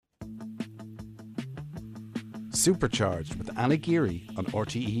Supercharged with Anna Geary on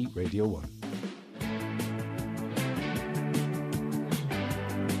RTE Radio 1.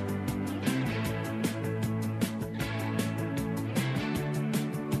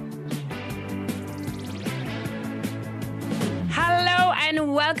 Hello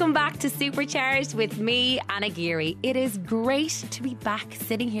and welcome back to Supercharged with me, Anna Geary. It is great to be back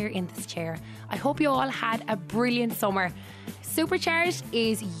sitting here in this chair. I hope you all had a brilliant summer. Supercharged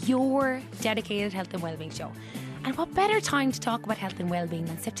is your dedicated health and wellbeing show. And what better time to talk about health and wellbeing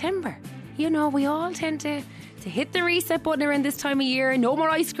than September? You know, we all tend to hit the reset button around this time of year. No more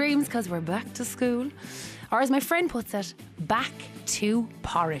ice creams because we're back to school. Or as my friend puts it, back to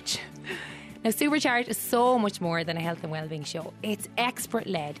porridge. Now, Supercharged is so much more than a health and wellbeing show. It's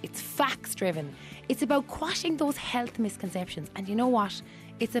expert-led, it's facts-driven. It's about quashing those health misconceptions. And you know what?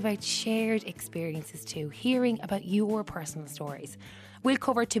 It's about shared experiences too, hearing about your personal stories. We'll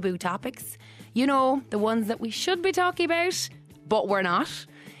cover taboo topics, you know, the ones that we should be talking about, but we're not.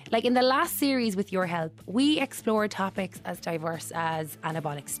 Like in the last series with your help, we explored topics as diverse as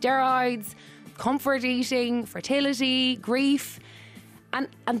anabolic steroids, comfort eating, fertility, grief. And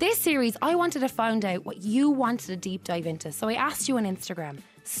this series, I wanted to find out what you wanted to deep dive into. So I asked you on Instagram.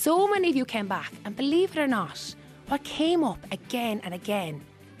 So many of you came back, and believe it or not, what came up again and again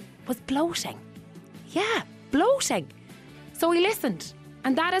was bloating. Yeah, bloating. So we listened,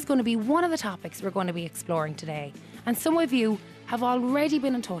 and that is going to be one of the topics we're going to be exploring today. And some of you have already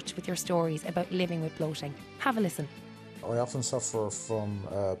been in touch with your stories about living with bloating. Have a listen. I often suffer from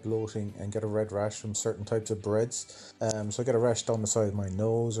bloating and get a red rash from certain types of breads. So I get a rash down the side of my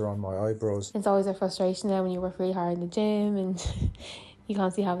nose or on my eyebrows. It's always a frustration now when you work really hard in the gym and you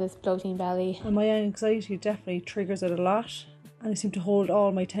constantly have this bloating belly. And my anxiety definitely triggers it a lot. And I seem to hold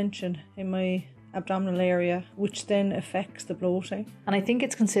all my tension in my abdominal area, which then affects the bloating. And I think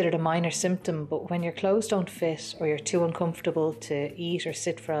it's considered a minor symptom, but when your clothes don't fit or you're too uncomfortable to eat or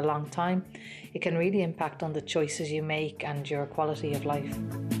sit for a long time, it can really impact on the choices you make and your quality of life.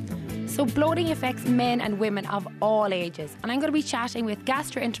 So bloating affects men and women of all ages, and I'm going to be chatting with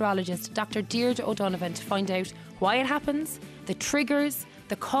gastroenterologist Dr. Deirdre O'Donovan to find out why it happens, the triggers,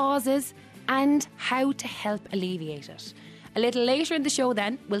 the causes, and how to help alleviate it. A little later in the show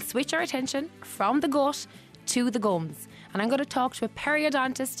then, we'll switch our attention from the gut to the gums. And I'm going to talk to a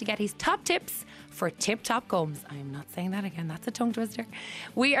periodontist to get his top tips for tip-top gums. I'm not saying that again, that's a tongue twister.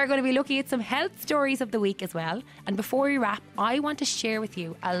 We are going to be looking at some health stories of the week as well. And before we wrap, I want to share with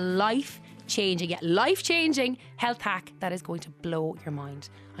you a life-changing health hack that is going to blow your mind.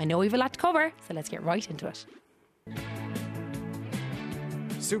 I know we have a lot to cover, so let's get right into it.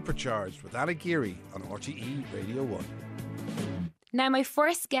 Supercharged with Anna Geary on RTE Radio 1. Now, my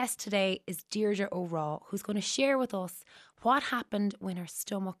first guest today is Deirdre O'Raw, who's going to share with us what happened when her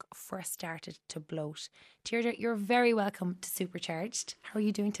stomach first started to bloat. Deirdre, you're very welcome to Supercharged. How are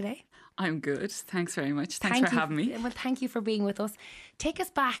you doing today? I'm good. Thanks very much. Thanks for having me. Well, thank you for being with us. Take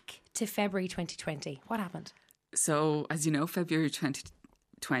us back to February 2020. What happened? So, as you know, February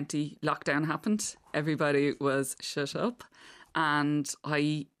 2020, lockdown happened. Everybody was shut up. And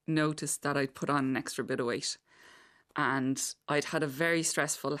I noticed that I'd put on an extra bit of weight. And I'd had a very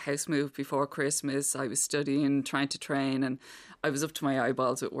stressful house move before Christmas. I was studying, trying to train, and I was up to my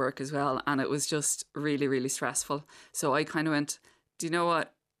eyeballs at work as well. And it was just really, really stressful. So I kind of went, do you know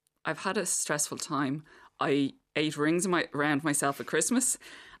what? I've had a stressful time. I ate rings around myself at Christmas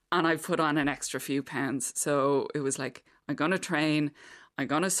and I put on an extra few pounds. So it was like, I'm going to train, I'm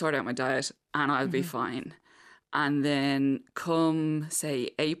going to sort out my diet and I'll be fine. And then come, say,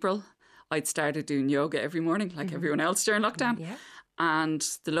 April, I'd started doing yoga every morning, like everyone else during lockdown. Yeah. And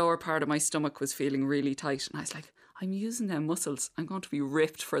the lower part of my stomach was feeling really tight. And I was like, I'm using them muscles. I'm going to be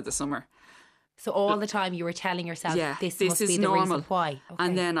ripped for the summer. So all the time you were telling yourself, this must is be the normal. reason why. Okay.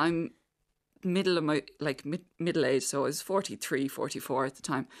 And then I'm middle age. So I was 43, 44 at the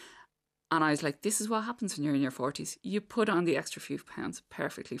time. And I was like, this is what happens when you're in your 40s. You put on the extra few pounds,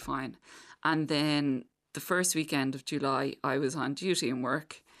 perfectly fine. And then the first weekend of July, I was on duty in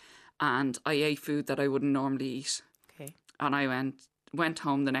work. And I ate food that I wouldn't normally eat. Okay. And I went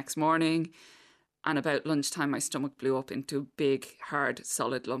home the next morning, and about lunchtime my stomach blew up into a big, hard,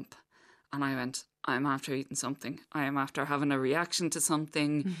 solid lump. And I went, I'm after eating something. I am after having a reaction to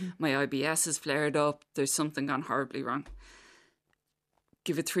something. My IBS has flared up. There's something gone horribly wrong.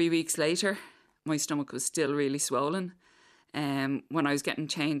 Give it 3 weeks later, my stomach was still really swollen. When I was getting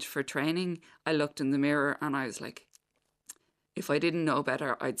changed for training, I looked in the mirror and I was like, if I didn't know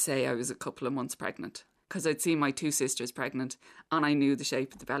better, I'd say I was a couple of months pregnant, because I'd seen my two sisters pregnant and I knew the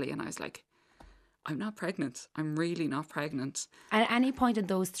shape of the belly, and I was like, I'm not pregnant. I'm really not pregnant. At any point in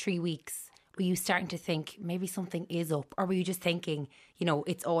those 3 weeks, were you starting to think maybe something is up? Or were you just thinking, you know,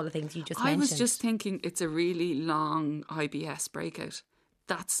 it's all the things you just I mentioned? was just thinking it's a really long IBS breakout.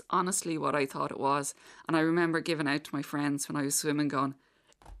 That's honestly what I thought it was. And I remember giving out to my friends when I was swimming going,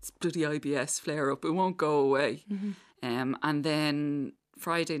 it's bloody IBS flare up, it won't go away. And then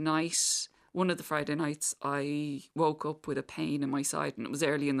Friday night, one of the Friday nights, I woke up with a pain in my side, and it was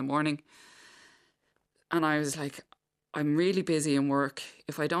early in the morning. And I was like, I'm really busy in work.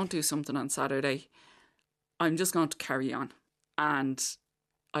 If I don't do something on Saturday, I'm just going to carry on. And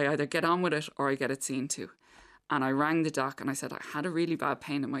I either get on with it or I get it seen to. And I rang the doc and I said I had a really bad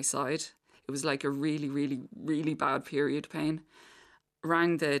pain in my side. It was like a really, really, really bad period pain.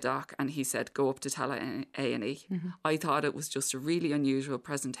 Rang the doc and he said, go up to Tala A&E. I thought it was just a really unusual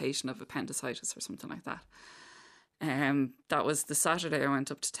presentation of appendicitis or something like that. That was the Saturday I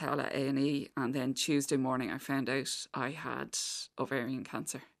went up to Tala A&E, and then Tuesday morning I found out I had ovarian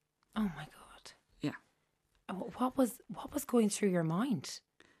cancer. Oh my God. Yeah. What was going through your mind?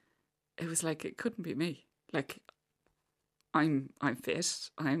 It was like, it couldn't be me. Like, I'm fit,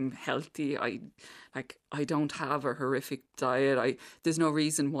 I'm healthy, I don't have a horrific diet, there's no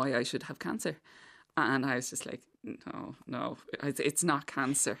reason why I should have cancer. And I was just like, no, it's not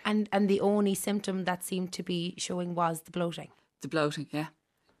cancer. And the only symptom that seemed to be showing was the bloating. The bloating, yeah.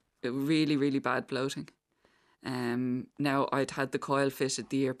 Really, really bad bloating. Now, I'd had the coil fitted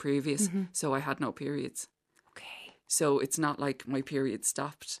the year previous, so I had no periods. Okay. So it's not like my periods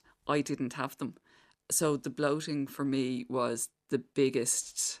stopped. I didn't have them. So the bloating for me was the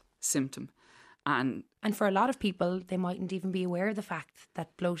biggest symptom. And for a lot of people, they mightn't even be aware of the fact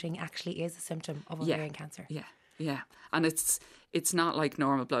that bloating actually is a symptom of ovarian cancer. Yeah. And it's not like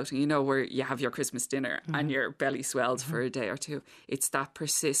normal bloating, you know, where you have your Christmas dinner and your belly swells for a day or two. It's that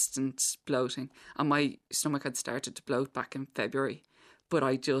persistent bloating. And my stomach had started to bloat back in February. But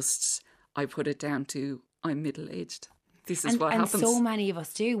I put it down to I'm middle-aged. This is what happens. And so many of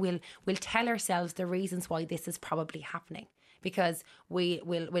us do. We'll tell ourselves the reasons why this is probably happening, because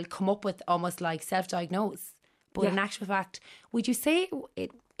we'll come up with almost like self-diagnose. But in actual fact, would you say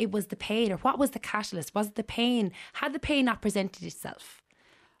it was the pain, or what was the catalyst? Was it the pain? Had the pain not presented itself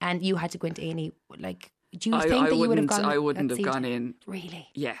and you had to go into A&E? Like, do you think that you would have gone? I wouldn't have gone in. Really?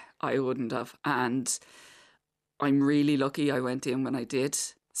 Yeah, I wouldn't have. And I'm really lucky I went in when I did.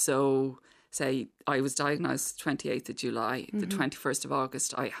 So, say I was diagnosed 28th of July. The 21st of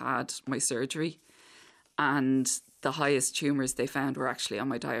August, I had my surgery. And the highest tumours they found were actually on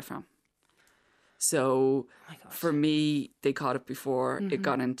my diaphragm. So for me, they caught it before it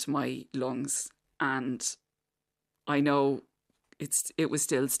got into my lungs. And I know it was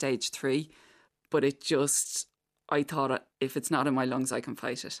still stage 3, but I thought if it's not in my lungs, I can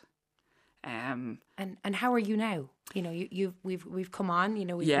fight it. And how are you now? You know, we've come on, you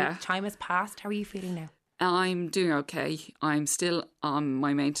know, time has passed. How are you feeling now? I'm doing okay. I'm still on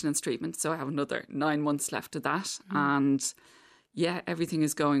my maintenance treatment, so I have another 9 months left of that. And yeah, everything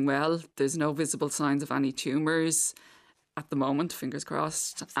is going well. There's no visible signs of any tumours at the moment, fingers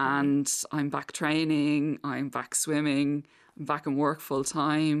crossed. Absolutely. And I'm back training, I'm back swimming, I'm back in work full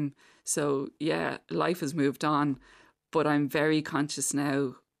time. So yeah, life has moved on. But I'm very conscious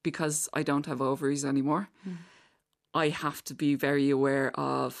now, because I don't have ovaries anymore. I have to be very aware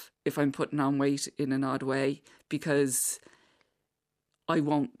of if I'm putting on weight in an odd way, because I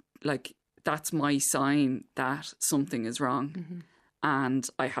won't, like, that's my sign that something is wrong. And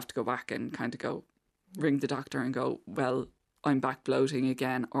I have to go back and kind of ring the doctor and go, well, I'm back bloating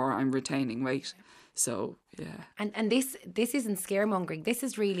again, or I'm retaining weight. So, yeah. And this isn't scaremongering. This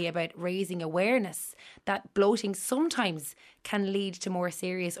is really about raising awareness that bloating sometimes can lead to more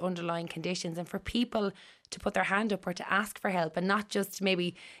serious underlying conditions, and for people to put their hand up or to ask for help, and not just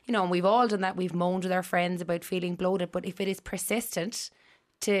maybe, you know, and we've all done that, we've moaned with our friends about feeling bloated, but if it is persistent,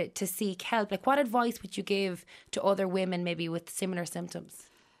 to seek help. Like, what advice would you give to other women maybe with similar symptoms?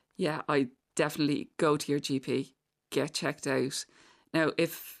 Yeah, I definitely go to your GP, get checked out. Now,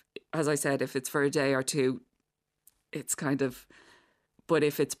 as I said, if it's for a day or two, it's kind of, but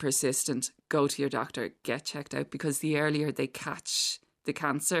if it's persistent, go to your doctor, get checked out, because the earlier they catch the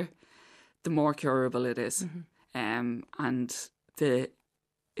cancer, the more curable it is. And it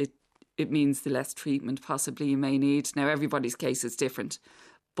means the less treatment possibly you may need. Now, everybody's case is different,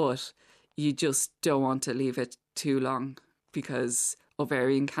 but you just don't want to leave it too long, because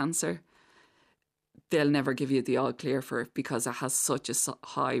ovarian cancer, they'll never give you the all clear for it because it has such a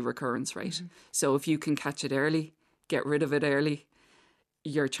high recurrence rate. So if you can catch it early, get rid of it early,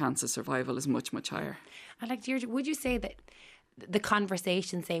 your chance of survival is much, much higher. And like, Deirdre, would you say that the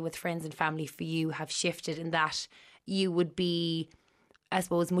conversations, say, with friends and family for you have shifted in that you would be I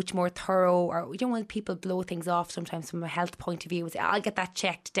suppose, much more thorough, or we don't want people blow things off sometimes from a health point of view and say, I'll get that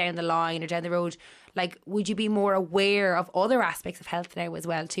checked down the line or down the road. Like, would you be more aware of other aspects of health now as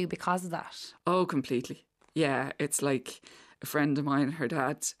well too because of that? Oh, completely. Yeah, it's like a friend of mine, her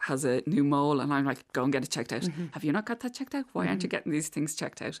dad has a new mole, and I'm like, go and get it checked out. Have you not got that checked out? Why aren't you getting these things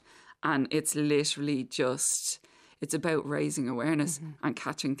checked out? And it's literally just, it's about raising awareness and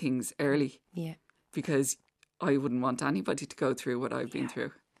catching things early. Yeah. Because I wouldn't want anybody to go through what I've been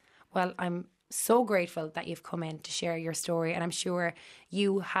through. Well, I'm so grateful that you've come in to share your story, and I'm sure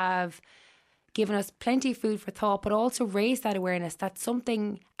you have given us plenty of food for thought, but also raised that awareness that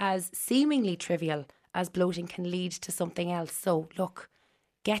something as seemingly trivial as bloating can lead to something else. So look,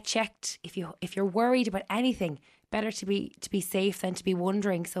 get checked if you're worried about anything. Better to be safe than to be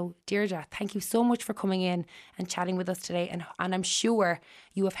wondering. So Deirdre, thank you so much for coming in and chatting with us today, and I'm sure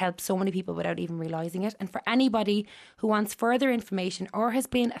you have helped so many people without even realising it. And for anybody who wants further information or has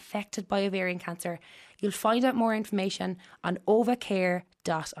been affected by ovarian cancer, you'll find out more information on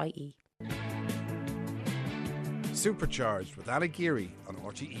ovacare.ie. Supercharged with Anna Geary on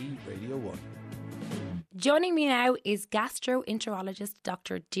RTE Radio 1. Joining me now is gastroenterologist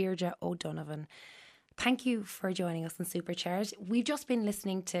Dr. Deirdre O'Donovan. Thank you for joining us on Supercharged. We've just been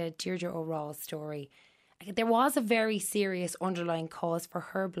listening to Deirdre O'Raw's story. There was a very serious underlying cause for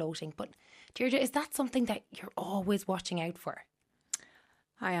her bloating, but Deirdre, is that something that you're always watching out for?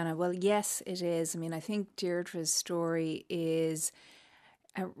 Hi Anna. Well, yes, it is. I mean, I think Deirdre's story is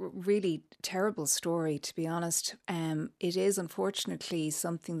a really terrible story, to be honest. It is unfortunately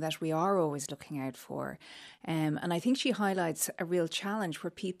something that we are always looking out for. And I think she highlights a real challenge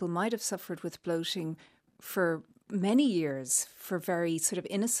where people might have suffered with bloating for many years for very sort of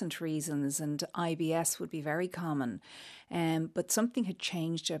innocent reasons, and IBS would be very common. But something had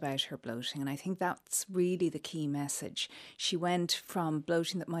changed about her bloating, and I think that's really the key message. She went from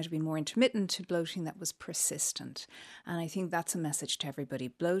bloating that might have been more intermittent to bloating that was persistent. And I think that's a message to everybody.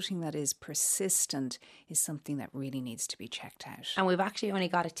 Bloating that is persistent is something that really needs to be checked out. And we've actually only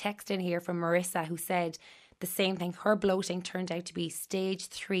got a text in here from Marissa who said the same thing. Her bloating turned out to be stage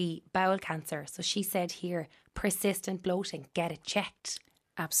 3 bowel cancer. So she said here, persistent bloating, get it checked.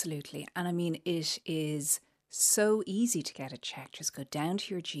 Absolutely. And I mean, it is so easy to get it checked. Just go down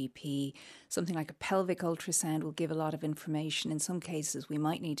to your GP. Something like a pelvic ultrasound will give a lot of information. In some cases, we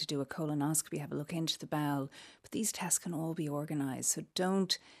might need to do a colonoscopy, have a look into the bowel. But these tests can all be organised. So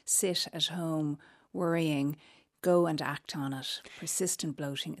don't sit at home worrying. Go and act on it. Persistent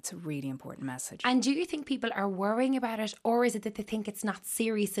bloating, it's a really important message. And do you think people are worrying about it, or is it that they think it's not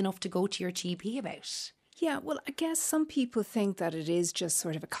serious enough to go to your GP about? Yeah, well, I guess some people think that it is just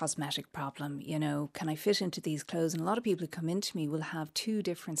sort of a cosmetic problem. You know, can I fit into these clothes? And a lot of people who come into me will have 2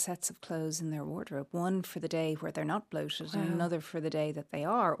 different sets of clothes in their wardrobe. One for the day where they're not bloated, and another for the day that they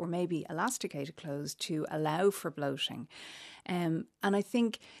are, or maybe elasticated clothes to allow for bloating. And I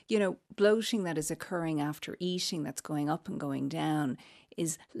think, you know, bloating that is occurring after eating, that's going up and going down,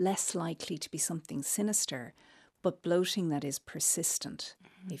 is less likely to be something sinister. But bloating that is persistent,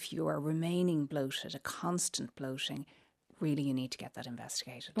 if you are remaining bloated, a constant bloating, really you need to get that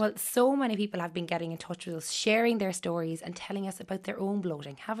investigated. Well, so many people have been getting in touch with us, sharing their stories and telling us about their own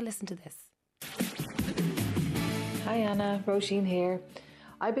bloating. Have a listen to this. Hi Anna, Roisin here.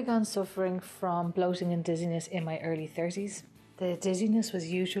 I began suffering from bloating and dizziness in my early 30s. The dizziness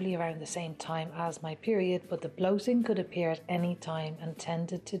was usually around the same time as my period, but the bloating could appear at any time and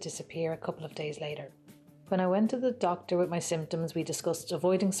tended to disappear a couple of days later. When I went to the doctor with my symptoms, we discussed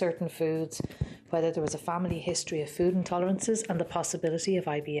avoiding certain foods, whether there was a family history of food intolerances and the possibility of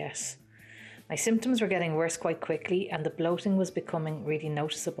IBS. My symptoms were getting worse quite quickly and the bloating was becoming really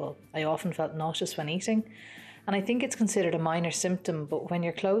noticeable. I often felt nauseous when eating, and I think it's considered a minor symptom, but when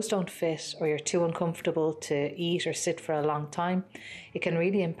your clothes don't fit or you're too uncomfortable to eat or sit for a long time, it can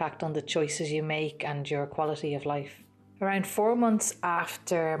really impact on the choices you make and your quality of life. Around 4 months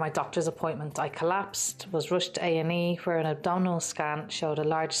after my doctor's appointment, I collapsed, was rushed to A&E where an abdominal scan showed a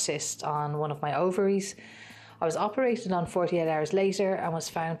large cyst on one of my ovaries. I was operated on 48 hours later and was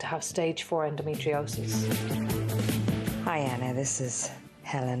found to have stage 4 endometriosis. Hi Anna, this is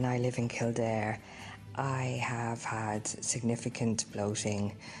Helen. I live in Kildare. I have had significant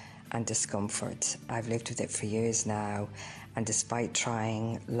bloating and discomfort. I've lived with it for years now, and despite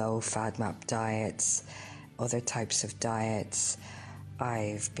trying low FODMAP diets, other types of diets,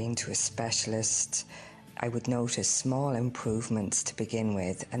 I've been to a specialist. I would notice small improvements to begin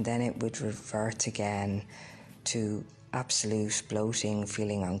with, and then it would revert again to absolute bloating,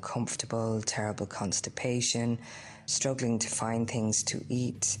 feeling uncomfortable, terrible constipation, struggling to find things to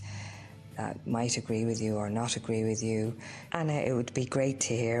eat. that might agree with you or not agree with you. And it would be great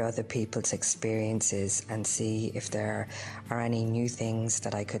to hear other people's experiences and see if there are any new things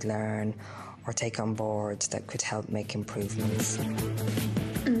that I could learn or take on board that could help make improvements.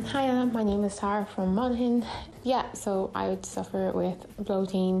 Hi Anna, my name is Tara from Monaghan. Yeah, so I would suffer with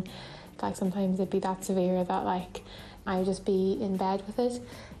bloating. Like sometimes it'd be that severe that like I would just be in bed with it.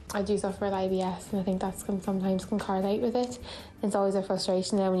 I do suffer with IBS, and I think that's sometimes can correlate with it. It's always a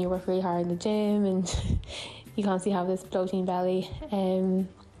frustration now when you work really hard in the gym and you constantly have this bloating belly. And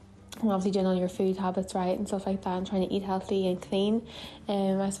obviously doing all your food habits right and stuff like that, and trying to eat healthy and clean.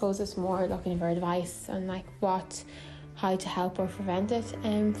 I suppose it's more looking for advice on like how to help or prevent it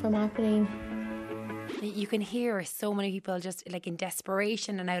from happening. You can hear so many people just like in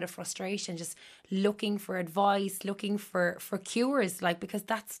desperation and out of frustration, just looking for advice, looking for cures, like, because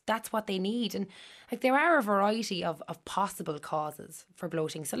that's what they need. And like there are a variety of possible causes for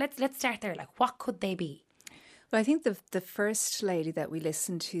bloating. So let's start there. Like, what could they be? Well, I think the first lady that we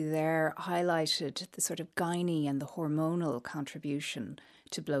listened to there highlighted the sort of gynae and the hormonal contribution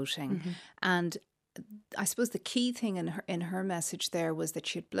to bloating. Mm-hmm. And I suppose the key thing in her message there was that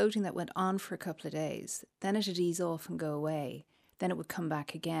she had bloating that went on for a couple of days. Then it'd ease off and go away. Then it would come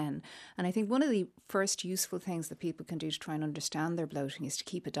back again. And I think one of the first useful things that people can do to try and understand their bloating is to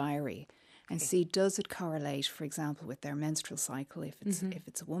keep a diary and see, does it correlate, for example, with their menstrual cycle if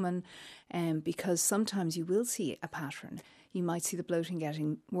it's a woman, because sometimes you will see a pattern. You might see the bloating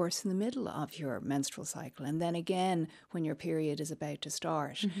getting worse in the middle of your menstrual cycle, and then again when your period is about to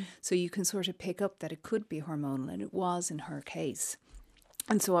start. Mm-hmm. So you can sort of pick up that it could be hormonal, and it was in her case.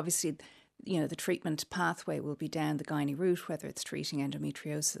 And so obviously, you know, the treatment pathway will be down the gynae route, whether it's treating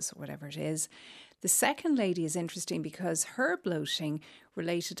endometriosis or whatever it is. The second lady is interesting because her bloating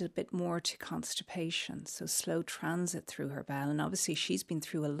related a bit more to constipation, so slow transit through her bowel. And obviously she's been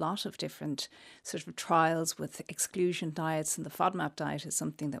through a lot of different sort of trials with exclusion diets, and the FODMAP diet is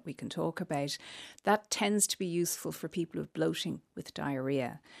something that we can talk about. That tends to be useful for people with bloating with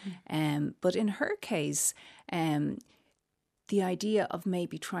diarrhoea. But in her case, the idea of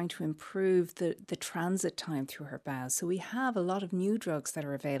maybe trying to improve the transit time through her bowel. So we have a lot of new drugs that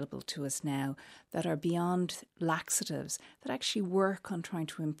are available to us now that are beyond laxatives that actually work on trying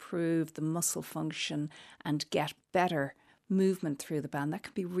to improve the muscle function and get better movement through the bowel. And that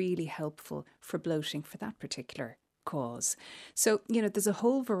can be really helpful for bloating for that particular cause. So, you know, there's a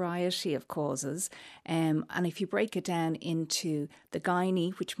whole variety of causes. And if you break it down into the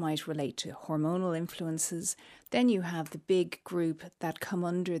gynae, which might relate to hormonal influences, then you have the big group that come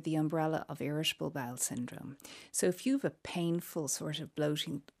under the umbrella of irritable bowel syndrome. So if you have a painful sort of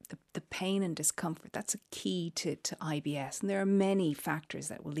bloating, the pain and discomfort, that's a key to IBS. And there are many factors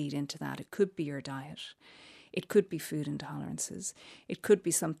that will lead into that. It could be your diet. It could be food intolerances. It could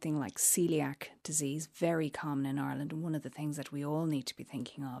be something like celiac disease, very common in Ireland, and one of the things that we all need to be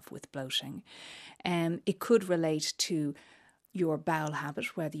thinking of with bloating. It could relate to your bowel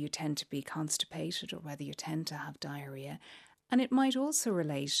habit, whether you tend to be constipated or whether you tend to have diarrhoea. And it might also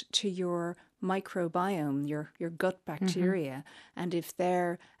relate to your microbiome, your gut bacteria. And if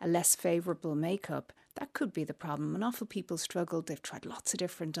they're a less favourable makeup, that could be the problem. An awful people struggle. They've tried lots of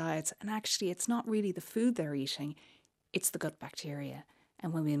different diets, and actually it's not really the food they're eating, it's the gut bacteria.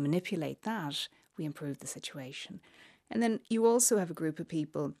 And when we manipulate that, we improve the situation. And then you also have a group of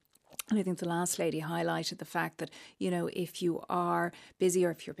people, and I think the last lady highlighted the fact that, you know, if you are busy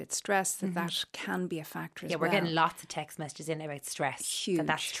or if you're a bit stressed, that can be a factor as well. Yeah, we're getting lots of text messages in about stress. Huge.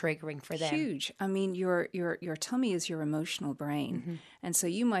 That's triggering for them. Huge. I mean, your tummy is your emotional brain. And so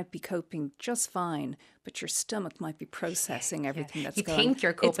you might be coping just fine, but your stomach might be processing everything that's going on. You think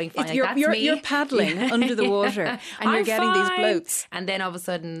you're coping fine. You're paddling under the water and you're getting these bloats. And then all of a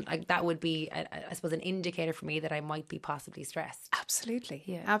sudden, like, that would be, I suppose, an indicator for me that I might be possibly stressed. Absolutely.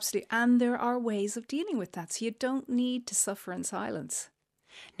 Yeah. Absolutely. And there are ways of dealing with that. So you don't need to suffer in silence.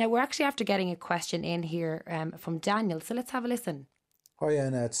 Now, we're actually after getting a question in here from Daniel. So let's have a listen. Hi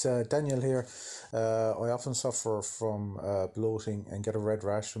Anna, it's Daniel here. I often suffer from bloating and get a red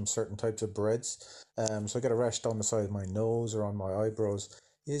rash from certain types of breads. So I get a rash down the side of my nose or on my eyebrows.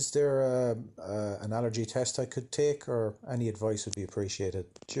 Is there an allergy test I could take, or any advice would be appreciated?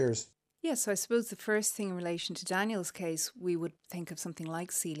 Cheers. Yes, so I suppose the first thing in relation to Daniel's case, we would think of something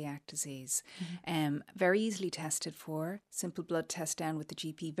like celiac disease. Very easily tested for, simple blood test down with the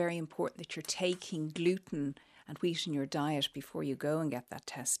GP. Very important that you're taking gluten and wheat in your diet before you go and get that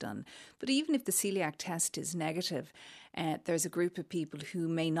test done. But even if the celiac test is negative, there's a group of people who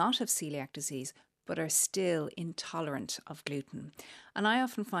may not have celiac disease but are still intolerant of gluten. And I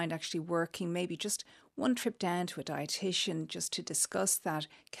often find actually working maybe just one trip down to a dietitian just to discuss that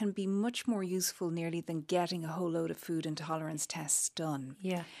can be much more useful nearly than getting a whole load of food intolerance tests done.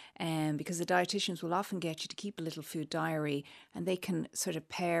 Yeah. Because the dietitians will often get you to keep a little food diary, and they can sort of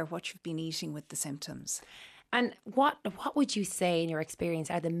pair what you've been eating with the symptoms. And what would you say in your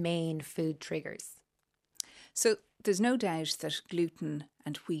experience are the main food triggers? So there's no doubt that gluten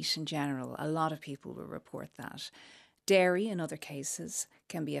and wheat in general, a lot of people will report that. Dairy, in other cases,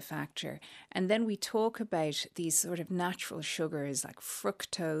 can be a factor. And then we talk about these sort of natural sugars like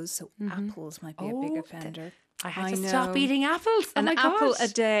fructose, so apples might be a big offender. I had to stop eating apples. An apple a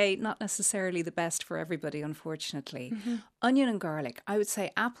day, not necessarily the best for everybody, unfortunately. Onion and garlic. I would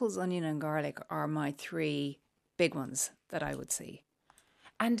say apples, onion and garlic are my 3 big ones that I would see.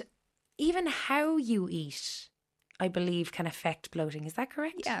 And even how you eat, I believe, can affect bloating. Is that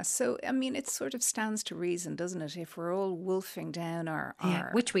correct? Yeah, so, I mean, it sort of stands to reason, doesn't it? If we're all wolfing down our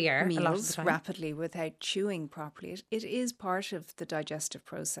which we are meals a lot of the time, rapidly without chewing properly, it is part of the digestive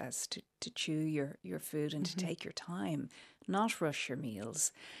process to chew your food and to take your time, not rush your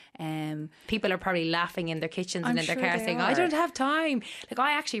meals. People are probably laughing in their kitchens and in their sure cars they saying, are. I don't have time. Like,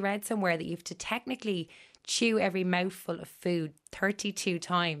 I actually read somewhere that you have to technically chew every mouthful of food 32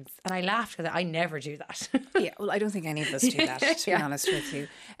 times. And I laughed at it. I never do that. Yeah, well, I don't think any of us do that, to be honest with you.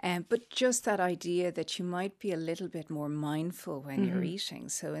 But just that idea that you might be a little bit more mindful when you're eating.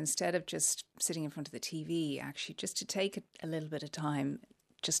 So instead of just sitting in front of the TV, actually just to take a little bit of time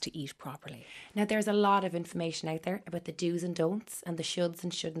just to eat properly. Now, there's a lot of information out there about the do's and don'ts and the shoulds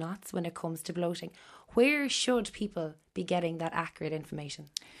and should nots when it comes to bloating. Where should people be getting that accurate information?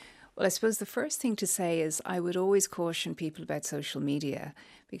 Well, I suppose the first thing to say is I would always caution people about social media,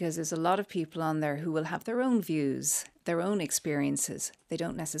 because there's a lot of people on there who will have their own views, their own experiences. They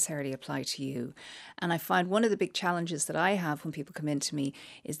don't necessarily apply to you. And I find one of the big challenges that I have when people come into me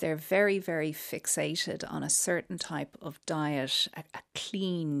is they're very, very fixated on a certain type of diet, a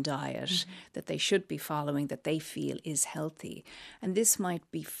clean diet that they should be following, that they feel is healthy. And this might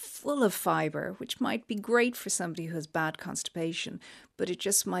be full of fibre, which might be great for somebody who has bad constipation, but it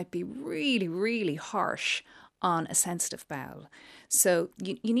just might be really, really harsh on a sensitive bowel. So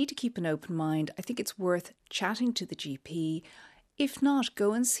you need to keep an open mind. I think it's worth chatting to the GP. If not,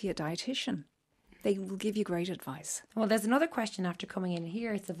 go and see a dietitian. They will give you great advice. Well, there's another question after coming in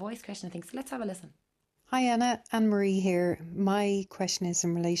here. It's a voice question, I think. So let's have a listen. Hi Anna, Anne-Marie here. My question is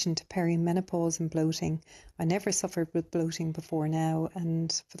in relation to perimenopause and bloating. I never suffered with bloating before now,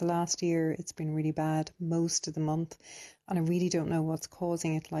 and for the last year it's been really bad most of the month, and I really don't know what's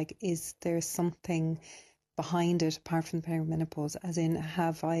causing it. Like, is there something behind it apart from perimenopause? As in,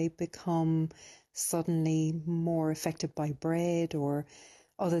 have I become suddenly more affected by bread or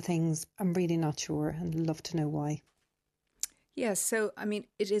other things? I'm really not sure and love to know why. Yes, so I mean,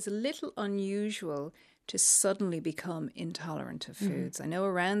 it is a little unusual to suddenly become intolerant of foods. I know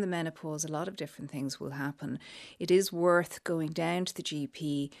around the menopause, a lot of different things will happen. It is worth going down to the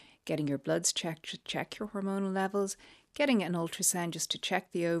GP, getting your bloods checked to check your hormonal levels, getting an ultrasound just to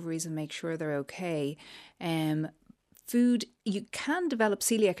check the ovaries and make sure they're okay. Food, you can develop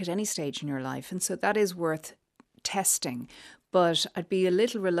celiac at any stage in your life, and so that is worth testing. But I'd be a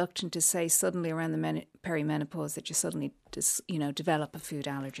little reluctant to say suddenly around the perimenopause that you suddenly develop a food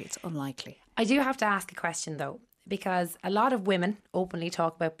allergy. It's unlikely. I do have to ask a question though, because a lot of women openly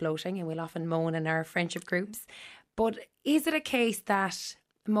talk about bloating and we'll often moan in our friendship groups. But is it a case that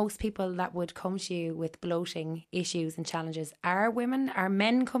most people that would come to you with bloating issues and challenges are women? Are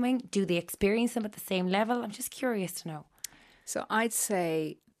men coming? Do they experience them at the same level? I'm just curious to know. So I'd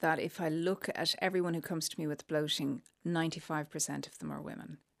say that if I look at everyone who comes to me with bloating, 95% of them are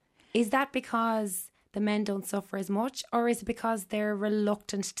women. Is that because the men don't suffer as much, or is it because they're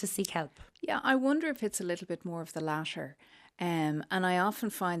reluctant to seek help? Yeah, I wonder if it's a little bit more of the latter. And I often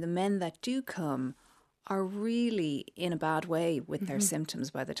find the men that do come are really in a bad way with their symptoms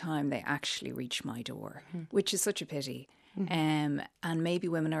by the time they actually reach my door, which is such a pity. And maybe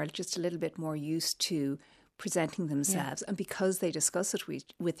women are just a little bit more used to presenting themselves, and because they discuss it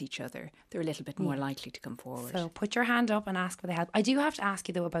with each other, they're a little bit more likely to come forward. So put your hand up and ask for the help. I do have to ask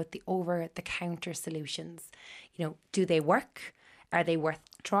you though about the over-the-counter solutions. Do they work? Are they worth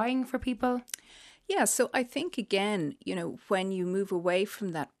trying for people? Yeah, so I think, again, when you move away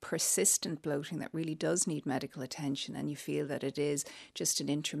from that persistent bloating that really does need medical attention, and you feel that it is just an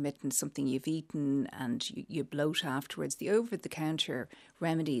intermittent something you've eaten and you bloat afterwards, the over-the-counter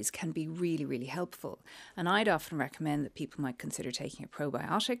remedies can be really, really helpful. And I'd often recommend that people might consider taking a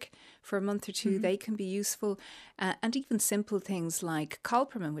probiotic for a month or two. They can be useful. And even simple things like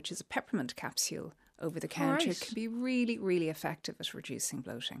Colpermin, which is a peppermint capsule, over the counter right. can be really, really effective at reducing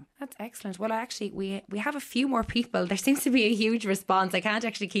bloating. That's excellent. Well, actually, we have a few more people. There seems to be a huge response. I can't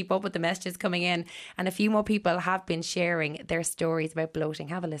actually keep up with the messages coming in. And a few more people have been sharing their stories about bloating.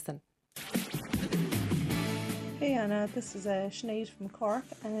 Have a listen. Hey Anna, this is Sinead from Cork.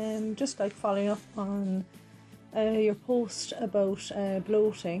 Just like following up on your post about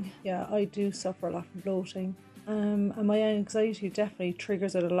bloating. Yeah, I do suffer a lot from bloating. And my anxiety definitely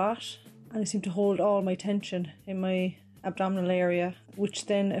triggers it a lot. And I seem to hold all my tension in my abdominal area, which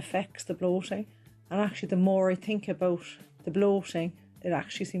then affects the bloating. And actually, the more I think about the bloating, it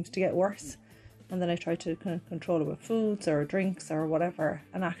actually seems to get worse. And then I try to kind of control it with foods or drinks or whatever.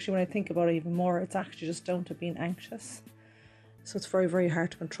 And actually, when I think about it even more, it's actually just down to being anxious. So it's very, very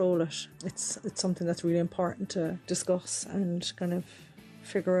hard to control it. It's something that's really important to discuss and kind of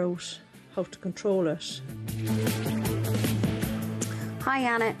figure out how to control it. Hi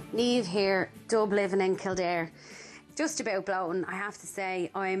Anna, Niamh here, Dub living in Kildare. Just about bloating, I have to say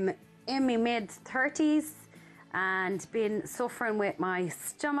I'm in my mid-30s and been suffering with my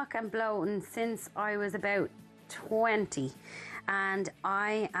stomach and bloating since I was about 20. And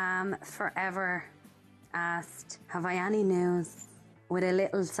I am forever asked, have I any news? With a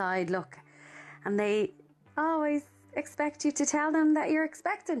little side look. And they always expect you to tell them that you're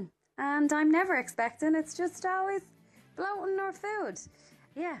expecting. And I'm never expecting, it's just always bloating or food.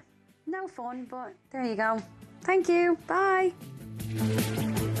 Yeah, no fun, but there you go. Thank you. Bye.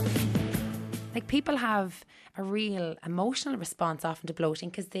 Like, people have a real emotional response often to bloating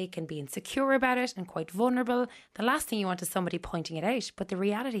because they can be insecure about it and quite vulnerable. The last thing you want is somebody pointing it out, but the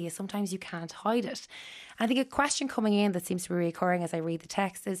reality is sometimes you can't hide it. I think a question coming in that seems to be recurring as I read the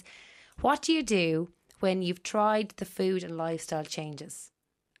text is, what do you do when you've tried the food and lifestyle changes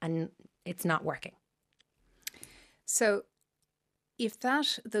and it's not working? So if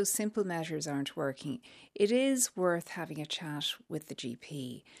those simple measures aren't working, it is worth having a chat with the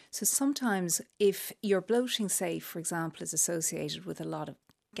GP. So sometimes if your bloating, say, for example, is associated with a lot of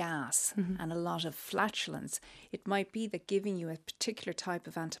gas and a lot of flatulence, it might be that giving you a particular type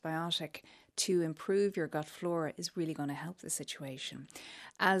of antibiotic to improve your gut flora is really going to help the situation.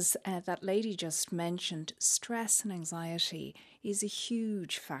 As that lady just mentioned, stress and anxiety is a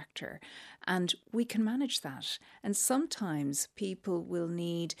huge factor, and we can manage that. And sometimes people will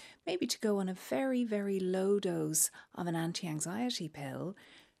need maybe to go on a very, very low dose of an anti-anxiety pill,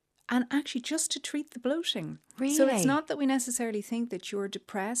 and actually just to treat the bloating. Really? So it's not that we necessarily think that you're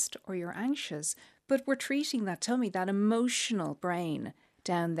depressed or you're anxious, but we're treating that tummy, that emotional brain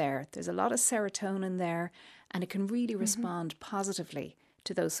down there. There's a lot of serotonin there, and it can really respond positively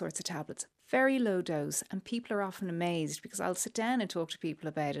to those sorts of tablets. Very low dose, and people are often amazed because I'll sit down and talk to people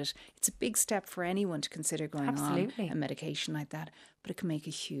about it. It's a big step for anyone to consider going on a medication like that, but it can make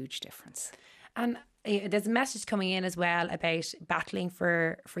a huge difference. And there's a message coming in as well about battling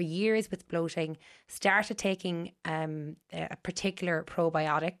for years with bloating, started taking a particular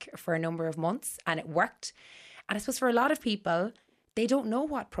probiotic for a number of months and it worked. And I suppose for a lot of people, they don't know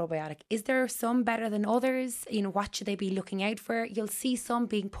what probiotic. Is there some better than others? You know, what should they be looking out for? You'll see some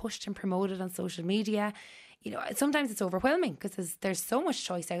being pushed and promoted on social media. You know, sometimes it's overwhelming because there's so much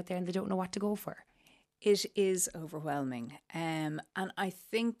choice out there and they don't know what to go for. It is overwhelming. And I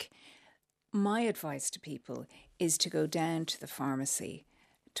think my advice to people is to go down to the pharmacy,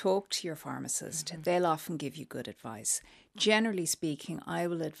 talk to your pharmacist. They'll often give you good advice. Generally speaking, I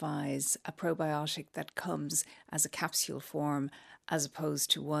will advise a probiotic that comes as a capsule form as opposed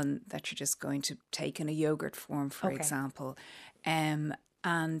to one that you're just going to take in a yogurt form, for example. And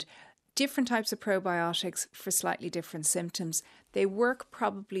different types of probiotics for slightly different symptoms. They work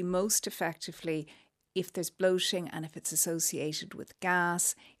probably most effectively if there's bloating and if it's associated with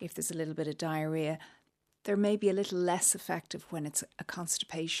gas, if there's a little bit of diarrhea. They're maybe a little less effective when it's a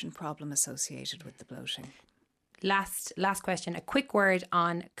constipation problem associated with the bloating. Last question, a quick word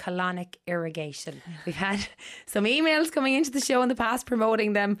on colonic irrigation. We've had some emails coming into the show in the past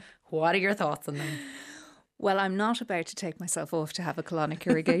promoting them. What are your thoughts on them? Well, I'm not about to take myself off to have a colonic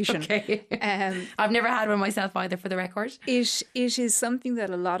irrigation. I've never had one myself either, for the record. It is something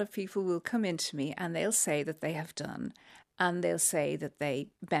that a lot of people will come into me and they'll say that they have done and they'll say that they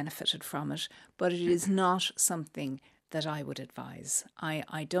benefited from it, but it is not something that I would advise.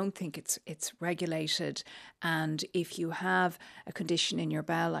 I don't think it's regulated, and if you have a condition in your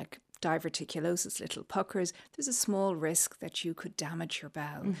bowel like diverticulosis, little puckers, there's a small risk that you could damage your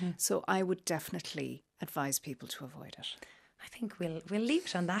bowel. So I would definitely advise people to avoid it. I think we'll leave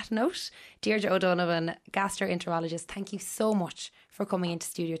it on that note. Deirdre O'Donovan, gastroenterologist, thank you so much for coming into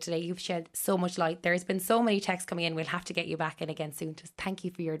studio today. You've shed so much light. There's been so many texts coming in. We'll have to get you back in again soon. Just thank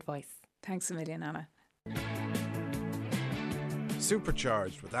you for your advice. Thanks a million, Anna.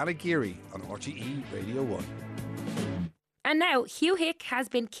 Supercharged with Anna Geary on RTE Radio 1. And now, Hugh Hick has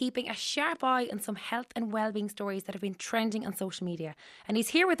been keeping a sharp eye on some health and wellbeing stories that have been trending on social media. And he's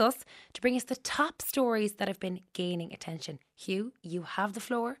here with us to bring us the top stories that have been gaining attention. Hugh, you have the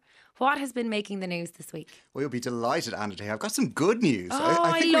floor. What has been making the news this week? Well, you'll be delighted, Anna, today. I've got some good news. Oh,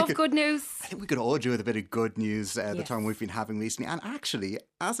 I love good news. I think we could all do with a bit of good news the time we've been having recently. And actually,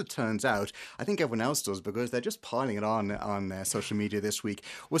 as it turns out, I think everyone else does because they're just piling it on social media this week.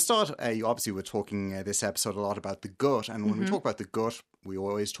 We'll start, obviously, we're talking this episode a lot about the gut. And when we talk about the gut, we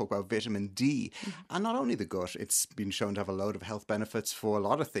always talk about vitamin D. And not only the gut, it's been shown to have a load of health benefits for a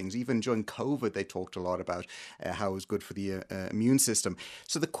lot of things. Even during COVID, they talked a lot about how it was good for the immune system.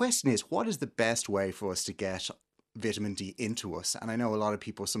 So the question is, what is the best way for us to get vitamin D into us? And I know a lot of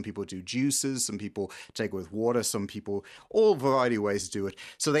people, some people do juices, some people take it with water, some people, all variety of ways to do it.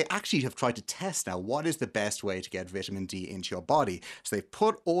 So they actually have tried to test now what is the best way to get vitamin D into your body. So they've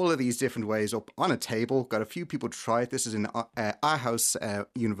put all of these different ways up on a table, got a few people to try it. This is in Aarhus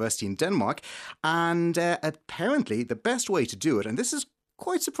University in Denmark. And apparently the best way to do it, and this is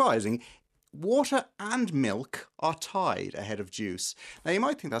quite surprising, water and milk are tied ahead of juice. Now, you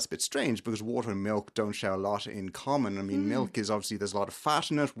might think that's a bit strange because water and milk don't share a lot in common. I mean, milk is obviously, there's a lot of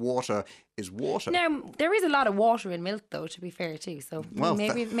fat in it. Water is water. Now, there is a lot of water in milk, though, to be fair, too. So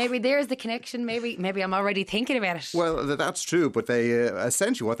maybe there's the connection. Maybe I'm already thinking about it. Well, that's true. But they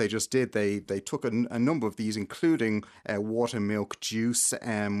essentially what they just did, they took a number of these, including water, milk, juice,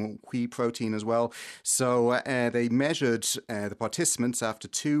 whey protein as well. So they measured the participants after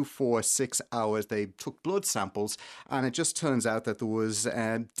 2, 4, 6 hours. They took blood samples, and it just turns out that there was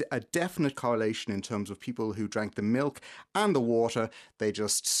a definite correlation in terms of people who drank the milk and the water. They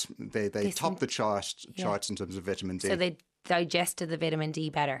topped the charts in terms of vitamin D. So they digested the vitamin D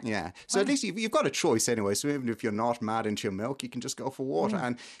better. Yeah. So at least you've got a choice anyway. So even if you're not mad into your milk, you can just go for water.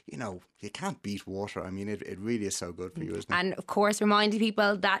 And, you can't beat water. I mean, it really is so good for you, isn't it? And, of course, reminding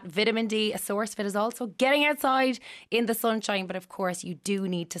people that vitamin D, a source of it, is also getting outside in the sunshine. But, of course, you do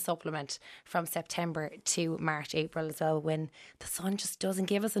need to supplement from September to March, April as well, when the sun just doesn't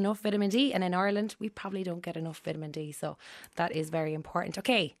give us enough vitamin D. And in Ireland, we probably don't get enough vitamin D. So that is very important.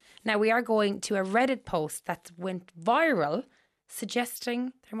 Okay, now we are going to a Reddit post that went viral,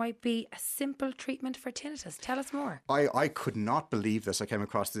 suggesting there might be a simple treatment for tinnitus. Tell us more. I could not believe this. I came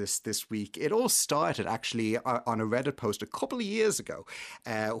across this week. It all started actually on a Reddit post a couple of years ago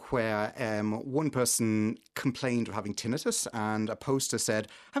where one person complained of having tinnitus, and a poster said,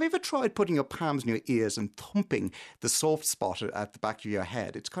 have you ever tried putting your palms in your ears and thumping the soft spot at the back of your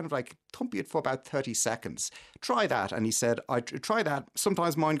head? It's kind of like thumping it for about 30 seconds. Try that. And he said, I try that.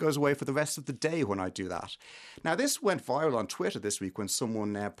 Sometimes mine goes away for the rest of the day when I do that. Now, this went viral on Twitter this week when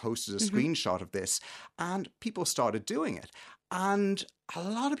someone posted a screenshot of this, and people started doing it. And a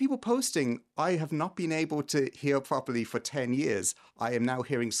lot of people posting, I have not been able to hear properly for 10 years. I am now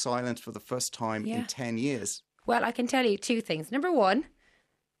hearing silence for the first time in 10 years. Well, I can tell you two things. Number one,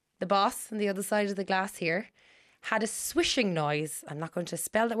 the boss on the other side of the glass here had a swishing noise. I'm not going to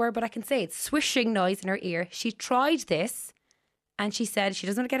spell that word, but I can say it. Swishing noise in her ear. She tried this and she said she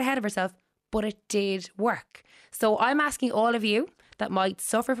doesn't want to get ahead of herself, but it did work. So I'm asking all of you that might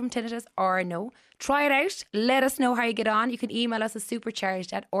suffer from tinnitus or no, try it out. Let us know how you get on. You can email us at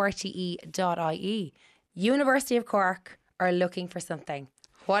supercharged@rte.ie. University of Cork are looking for something.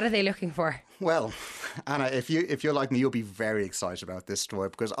 What are they looking for? Well, Anna, if you're like me, you'll be very excited about this story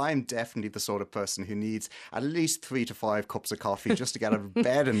because I'm definitely the sort of person who needs at least 3 to 5 cups of coffee just to get out of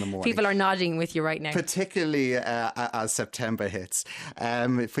bed in the morning. People are nodding with you right now. Particularly as September hits.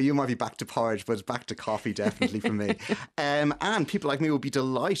 For you, it might be back to porridge, but it's back to coffee definitely for me. And people like me will be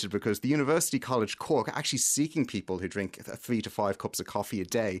delighted because the University College Cork are actually seeking people who drink 3 to 5 cups of coffee a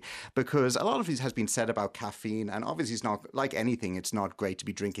day, because a lot of this has been said about caffeine, and obviously it's not, like anything, it's not great to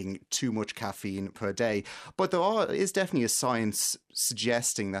be drinking too much caffeine per day, but is definitely a science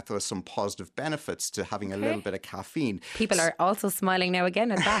suggesting that there are some positive benefits to having a little bit of caffeine. People are also smiling now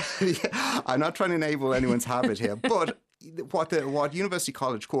again at that. Yeah, I'm not trying to enable anyone's habit here, but what University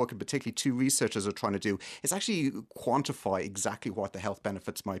College Cork and particularly 2 researchers are trying to do is actually quantify exactly what the health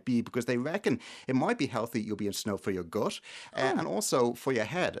benefits might be, because they reckon it might be healthy. You'll be able to know for your gut and also for your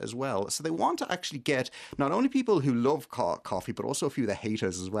head as well. So they want to actually get not only people who love coffee, but also a few of the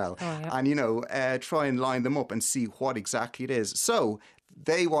haters as well. And, try and line them up and see what exactly it is. So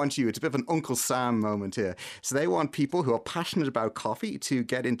they want you. It's a bit of an Uncle Sam moment here. So they want people who are passionate about coffee to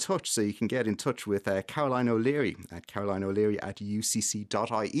get in touch. So you can get in touch with Caroline O'Leary at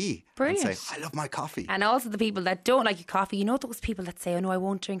ucc.ie. Brilliant. And say, I love my coffee. And also the people that don't like your coffee, you know those people that say, oh no, I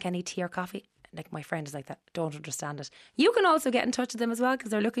won't drink any tea or coffee. Like my friend is like that, don't understand it. You can also get in touch with them as well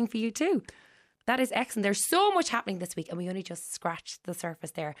because they're looking for you too. That is excellent. There's so much happening this week and we only just scratched the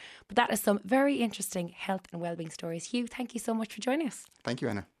surface there. But that is some very interesting health and wellbeing stories. Hugh, thank you so much for joining us. Thank you,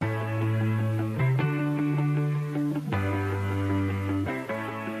 Anna.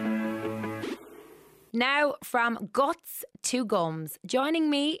 Now, from guts to gums, joining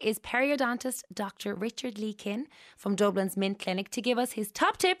me is periodontist Dr. Richard Leakin from Dublin's Mint Clinic to give us his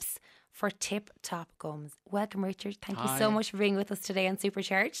top tips for tip-top gums. Welcome, Richard. Thank you so much for being with us today on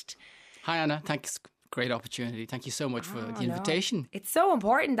Supercharged. Hi, Anna. Thanks. Great opportunity. Thank you so much for the invitation. It's so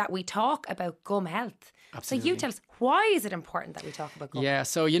important that we talk about gum health. Absolutely. So you tell us, why is it important that we talk about gum? Yeah,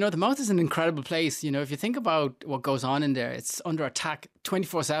 so, the mouth is an incredible place. If you think about what goes on in there, it's under attack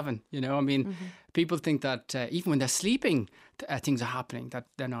 24/7. People think that even when they're sleeping, things are happening that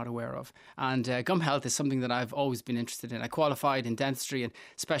they're not aware of. And gum health is something that I've always been interested in. I qualified in dentistry and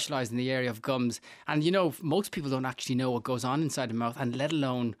specialised in the area of gums. And, most people don't actually know what goes on inside the mouth, and let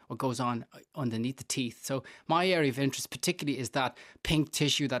alone what goes on underneath the teeth. So my area of interest particularly is that pink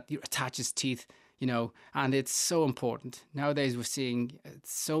tissue that attaches teeth. And it's so important. Nowadays, we're seeing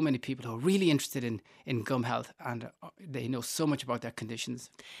so many people who are really interested in gum health, and they know so much about their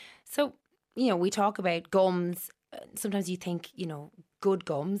conditions. So, we talk about gums. Sometimes you think, good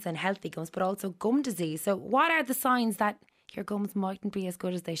gums and healthy gums, but also gum disease. So what are the signs that your gums mightn't be as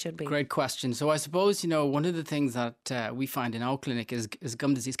good as they should be? Great question. So I suppose, one of the things that we find in our clinic is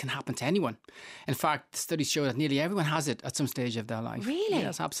gum disease can happen to anyone. In fact, studies show that nearly everyone has it at some stage of their life. Really?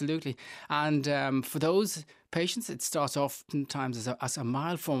 Yes, absolutely. And for those patients, it starts oftentimes as a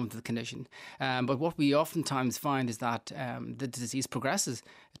mild form of the condition. But what we oftentimes find is that the disease progresses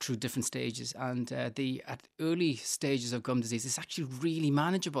through different stages. And at early stages of gum disease, it's actually really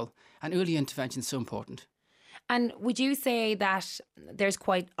manageable. And early intervention is so important. And would you say that there's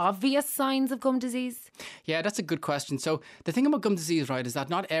quite obvious signs of gum disease? Yeah, that's a good question. So the thing about gum disease, right, is that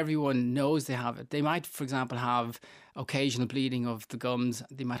not everyone knows they have it. They might, for example, have occasional bleeding of the gums.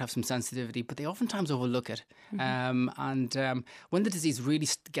 They might have some sensitivity, but they oftentimes overlook it. Mm-hmm. When the disease really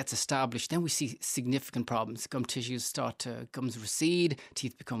gets established, then we see significant problems. Gum tissues gums recede,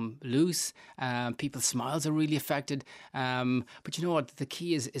 teeth become loose, people's smiles are really affected. But you know what? The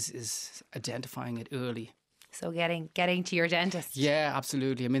key is identifying it early. So getting to your dentist. Yeah,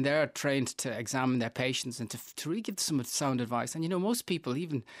 absolutely. I mean, they're trained to examine their patients and to really give some sound advice. And, most people,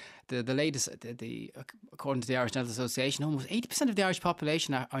 even the latest, according to the Irish Dental Association, almost 80% of the Irish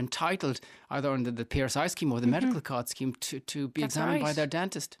population are entitled either under the PRSI scheme or the medical card scheme to be examined by their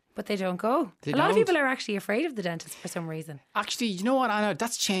dentist. But they don't go. A lot of people are actually afraid of the dentist for some reason. Actually, you know what, Anna?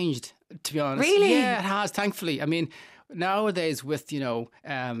 That's changed, to be honest. Really? Yeah, it has, thankfully. I mean, nowadays with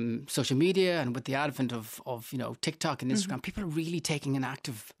social media and with the advent of TikTok and Instagram, people are really taking an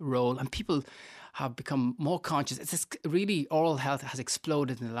active role, and people have become more conscious. It's just really, oral health has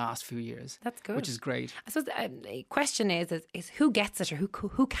exploded in the last few years. That's good, which is great. I suppose the question is who gets it, or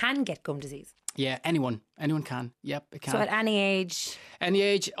who can get gum disease? Yeah, anyone can. Yep, it can. So at any age? Any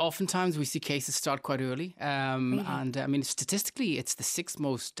age. Oftentimes we see cases start quite early, Really? And I mean, statistically, it's the sixth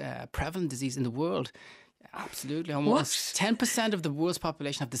most prevalent disease in the world. Absolutely. Almost 10% of the world's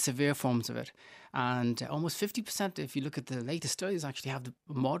population have the severe forms of it. And almost 50%, if you look at the latest studies, actually have the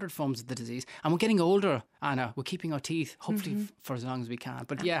moderate forms of the disease. And we're getting older, Anna. We're keeping our teeth, hopefully, for as long as we can.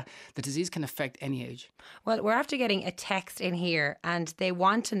 But yeah, the disease can affect any age. Well, we're after getting a text in here, and they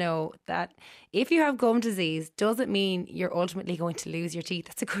want to know that if you have gum disease, does it mean you're ultimately going to lose your teeth?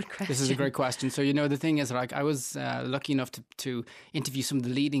 That's a good question. This is a great question. So, the thing is, I was lucky enough to interview some of the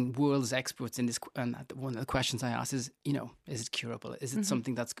leading world's experts in this. And one of the questions I asked is, is it curable? Is it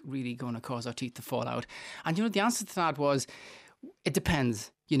something that's really going to cause our teeth to fall out? And the answer to that was, it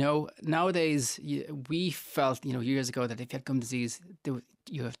depends. Nowadays we felt years ago that if you had gum disease,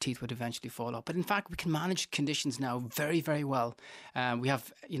 your teeth would eventually fall out. But in fact, we can manage conditions now very, very well. We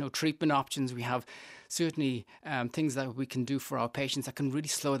have treatment options. We have certainly things that we can do for our patients that can really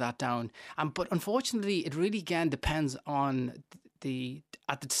slow that down. But unfortunately, it really again depends on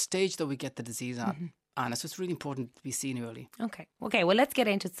at the stage that we get the disease at. Anna, so it's really important to be seen early. Okay, well, let's get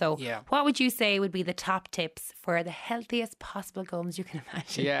into it. So what would you say would be the top tips for the healthiest possible gums you can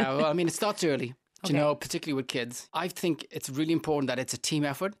imagine? Yeah, well, I mean, it starts early. Okay. Particularly with kids. I think it's really important that it's a team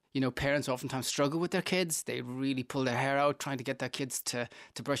effort. Parents oftentimes struggle with their kids. They really pull their hair out trying to get their kids to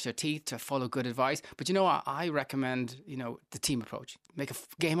brush their teeth, to follow good advice. But I recommend, the team approach. Make a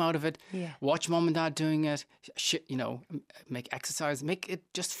game out of it. Yeah. Watch mom and dad doing it. Make exercise. Make it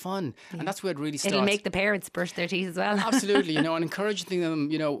just fun. Yeah. And that's where it really starts. It'll make the parents brush their teeth as well. Absolutely, and encouraging them,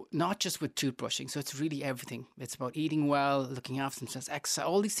 not just with toothbrushing. So it's really everything. It's about eating well, looking after themselves, exercise.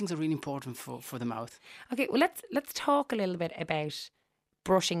 All these things are really important for the mouth. Okay, well, let's talk a little bit about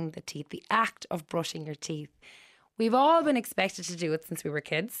brushing the teeth, the act of brushing your teeth. We've all been expected to do it since we were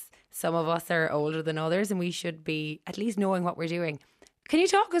kids. Some of us are older than others, and we should be at least knowing what we're doing. Can you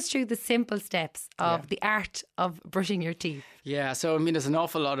talk us through the simple steps of the art of brushing your teeth? Yeah, so there's an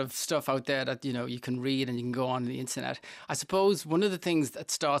awful lot of stuff out there that you can read and you can go on the internet. I suppose one of the things that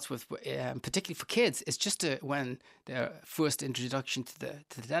starts with, particularly for kids, is just when their first introduction to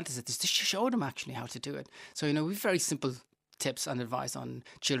the dentist, is to show them actually how to do it. So we've very simple tips and advice on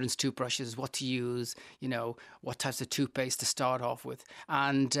children's toothbrushes, what to use, what types of toothpaste to start off with.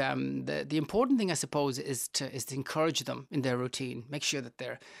 And the important thing, I suppose, is to encourage them in their routine. Make sure that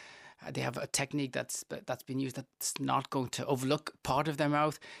they have a technique that's been used that's not going to overlook part of their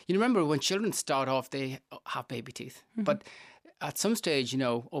mouth. Remember, when children start off, they have baby teeth. Mm-hmm. But at some stage,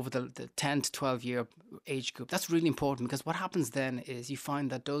 over the 10 to 12 year age group, that's really important, because what happens then is you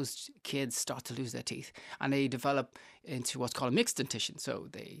find that those kids start to lose their teeth and they develop into what's called a mixed dentition. So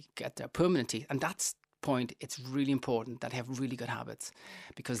they get their permanent teeth. And that's point, it's really important that they have really good habits,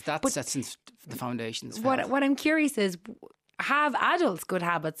 because that sets in the foundations. What I'm curious is, have adults good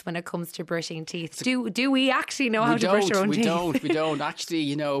habits when it comes to brushing teeth? Do we actually know how to brush our own teeth? We don't.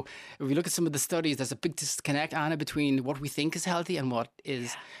 Actually, if we look at some of the studies, there's a big disconnect, Anna, between what we think is healthy and what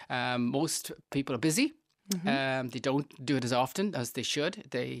is. Most people are busy. Mm-hmm. They don't do it as often as they should.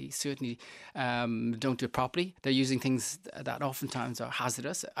 They certainly don't do it properly. They're using things that oftentimes are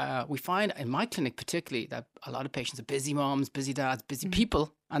hazardous. We find in my clinic particularly that a lot of patients are busy moms, busy dads, busy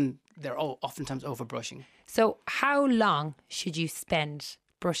people, and they're oftentimes over brushing. So how long should you spend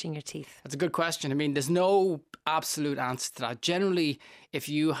brushing your teeth? That's a good question. There's no absolute answer to that. Generally, if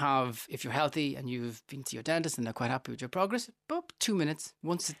you're healthy and you've been to your dentist and they're quite happy with your progress, about 2 minutes,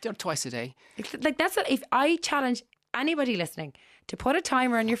 once or twice a day. If I challenge anybody listening to put a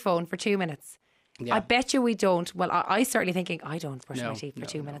timer on your phone for 2 minutes. Yeah. I bet you we don't. Well, I certainly thinking I don't brush my teeth for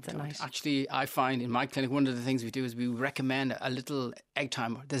 2 minutes at night. Actually, I find in my clinic, one of the things we do is we recommend a little egg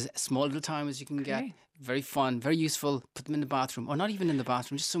timer. There's small little timers you can get. Very fun, very useful. Put them in the bathroom, or not even in the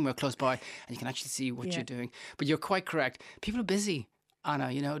bathroom, just somewhere close by, and you can actually see what you're doing. But you're quite correct. People are busy,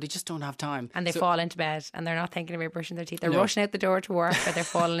 Anna, they just don't have time. And they fall into bed and they're not thinking about brushing their teeth. They're rushing out the door to work, or they're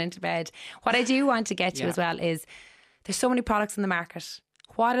falling into bed. What I do want to get to as well is, there's so many products in the market.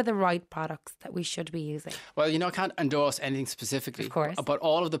 What are the right products that we should be using? Well, I can't endorse anything specifically. Of course. But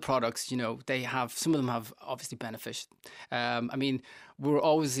all of the products, they have, some of them have obviously benefits. We're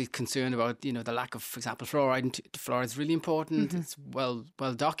always concerned about, the lack of, for example, fluoride. Fluoride is really important. Mm-hmm. It's well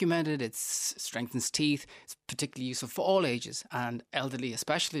documented. It strengthens teeth. It's particularly useful for all ages, and elderly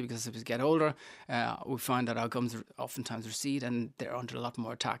especially, because as we get older, we find that our gums oftentimes recede and they're under a lot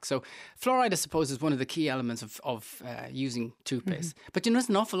more attack. So fluoride, I suppose, is one of the key elements of using toothpaste. Mm-hmm. But there's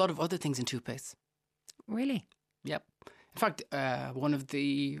an awful lot of other things in toothpaste. Really? Yep. In fact, one of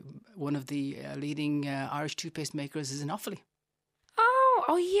the leading Irish toothpaste makers is in Offaly.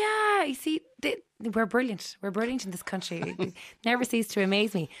 Oh yeah, you see, we're brilliant. We're brilliant in this country. It never ceases to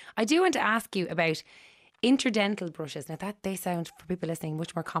amaze me. I do want to ask you about interdental brushes. Now that they sound, for people listening,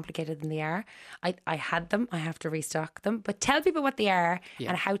 much more complicated than they are. I had them. I have to restock them. But tell people what they are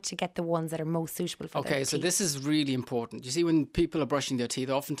and how to get the ones that are most suitable for their teeth. So this is really important. You see, when people are brushing their teeth,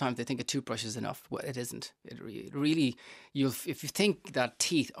 oftentimes they think a toothbrush is enough. Well, it isn't. It really, if you think that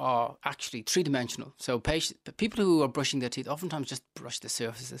teeth are actually three-dimensional. So people who are brushing their teeth oftentimes just brush the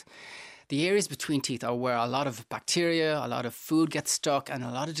surfaces. The areas between teeth are where a lot of bacteria, a lot of food gets stuck, and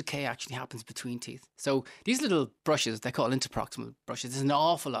a lot of decay actually happens between teeth. So these little brushes, they're called interproximal brushes. There's an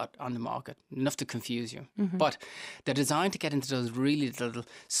awful lot on the market, enough to confuse you. Mm-hmm. But they're designed to get into those really little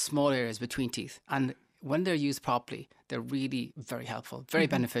small areas between teeth. And when they're used properly, they're really very helpful, very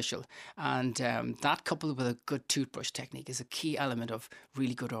beneficial. And that, coupled with a good toothbrush technique, is a key element of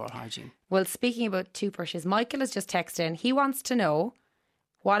really good oral hygiene. Well, speaking about toothbrushes, Michael has just texted in. He wants to know,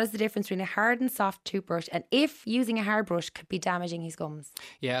 What is the difference between a hard and soft toothbrush, and if using a hard brush could be damaging his gums?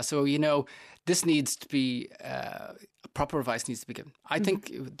 Yeah, so this needs to be proper advice needs to be given. I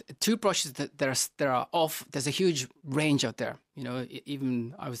think toothbrushes that there's a huge range out there.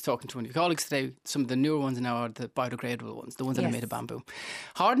 Even I was talking to one of your colleagues today. Some of the newer ones now are the biodegradable ones, the ones that are made of bamboo.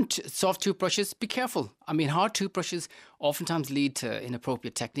 Hard and soft toothbrushes, be careful. I mean, hard toothbrushes oftentimes lead to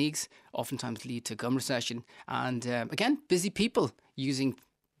inappropriate techniques, oftentimes lead to gum recession, and again, busy people using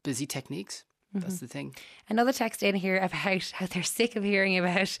busy techniques. That's the thing. Another text in here about how they're sick of hearing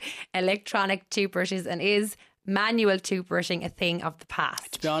about electronic toothbrushes, and is manual toothbrushing a thing of the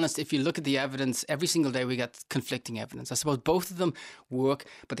past? To be honest, if you look at the evidence, every single day we get conflicting evidence. I suppose both of them work,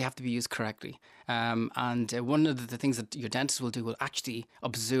 but they have to be used correctly. And one of the things that your dentist will do will actually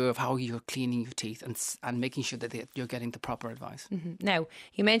observe how you're cleaning your teeth and making sure that you're getting the proper advice. Now,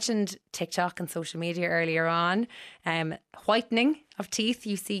 you mentioned TikTok and social media earlier on. Whitening of teeth,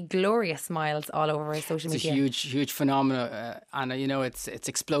 you see glorious smiles all over social media. It's a huge phenomenon, Anna. It's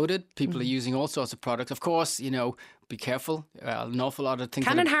exploded. People are using all sorts of products. Of course, be careful. An awful lot of things.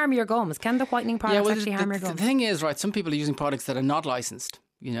 Can it harm your gums? Can the whitening products actually harm your gums? The thing is, right, some people are using products that are not licensed.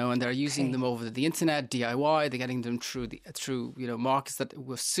 And they're using them over the internet, DIY. They're getting them through markets that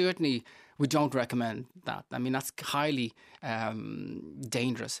we don't recommend that. I mean, that's highly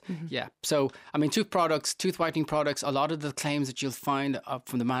dangerous. Yeah. So, I mean, tooth whitening products, a lot of the claims that you'll find are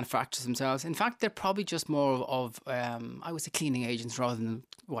from the manufacturers themselves. In fact, they're probably just more of I would say, cleaning agents rather than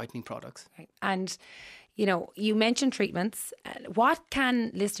whitening products. Right. And you mentioned treatments. What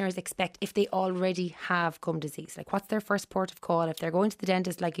can listeners expect if they already have gum disease? Like, what's their first port of call if they're going to the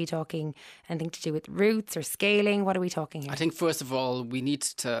dentist? Like, are you talking anything to do with roots or scaling? What are we talking here? I think first of all, we need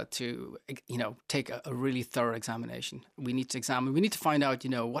to take a really thorough examination. We need to find out,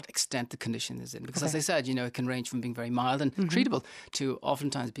 what extent the condition is in. Because as I said, it can range from being very mild and treatable to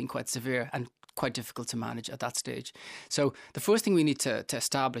oftentimes being quite severe and quite difficult to manage at that stage. So the first thing we need to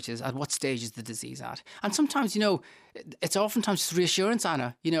establish is at what stage is the disease at. And sometimes, it's oftentimes just reassurance,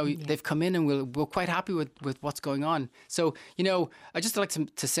 Anna. They've come in and we're quite happy with what's going on. So, I just like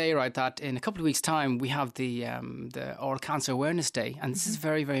to say, right, that in a couple of weeks' time, we have the Oral Cancer Awareness Day. And this is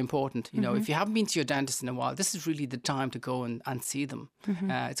very, very important. If you haven't been to your dentist in a while, this is really the time to go and see them.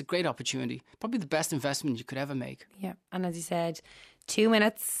 It's a great opportunity. Probably the best investment you could ever make. Yeah. And as you said, 2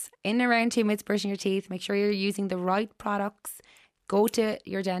 minutes, around 2 minutes brushing your teeth. Make sure you're using the right products. Go to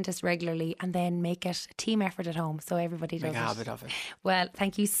your dentist regularly, and then make it a team effort at home so everybody does Make a habit of it. Well,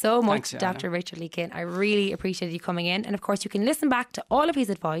 thank you so much, Thanks, Dr. Richard Leakin. I really appreciated you coming in. And of course, you can listen back to all of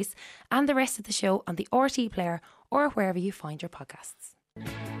his advice and the rest of the show on the RTE player or wherever you find your podcasts.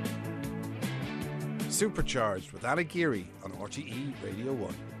 Supercharged with Anna Geary on RTE Radio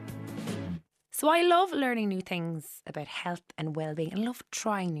 1. So I love learning new things about health and well-being, and love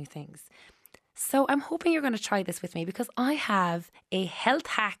trying new things. So I'm hoping you're going to try this with me, because I have a health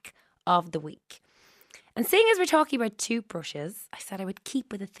hack of the week. And seeing as we're talking about toothbrushes, I said I would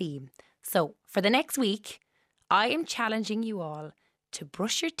keep with a theme. So for the next week, I am challenging you all to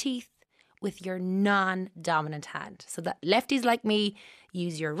brush your teeth with your non-dominant hand. So that lefties like me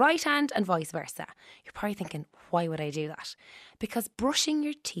use your right hand and vice versa. You're probably thinking, why would I do that? Because brushing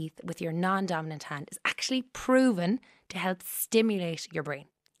your teeth with your non-dominant hand is actually proven to help stimulate your brain.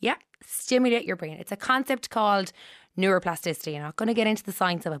 Yeah, stimulate your brain. It's a concept called neuroplasticity. I'm not going to get into the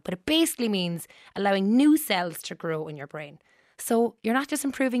science of it, but it basically means allowing new cells to grow in your brain. So you're not just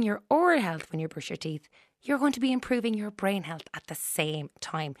improving your oral health when you brush your teeth, you're going to be improving your brain health at the same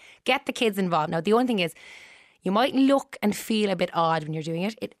time. Get the kids involved. Now, the only thing is, you might look and feel a bit odd when you're doing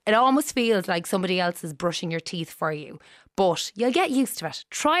it. It almost feels like somebody else is brushing your teeth for you. But you'll get used to it.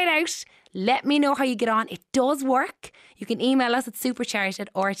 Try it out. Let me know how you get on. It does work. You can email us at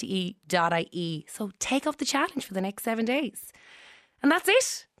supercharged@rte.ie. So take up the challenge for the next 7 days. And that's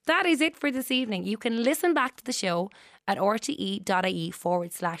it. That is it for this evening. You can listen back to the show at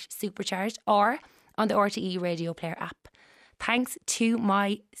rte.ie/supercharged or on the RTE Radio Player app. Thanks to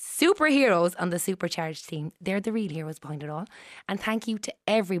my superheroes on the Supercharged team. They're the real heroes behind it all. And thank you to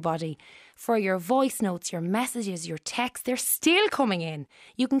everybody for your voice notes, your messages, your texts. They're still coming in.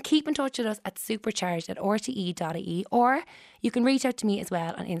 You can keep in touch with us at supercharged@rte.ie, or you can reach out to me as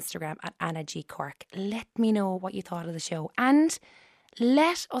well on Instagram at Anna G. Cork. Let me know what you thought of the show, and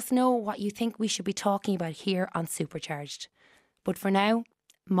let us know what you think we should be talking about here on Supercharged. But for now,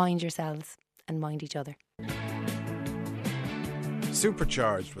 mind yourselves and mind each other.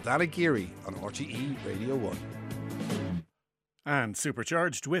 Supercharged with Anna Geary on RTE Radio 1. And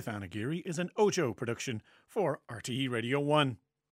Supercharged with Anna Geary is an Ojo production for RTE Radio 1.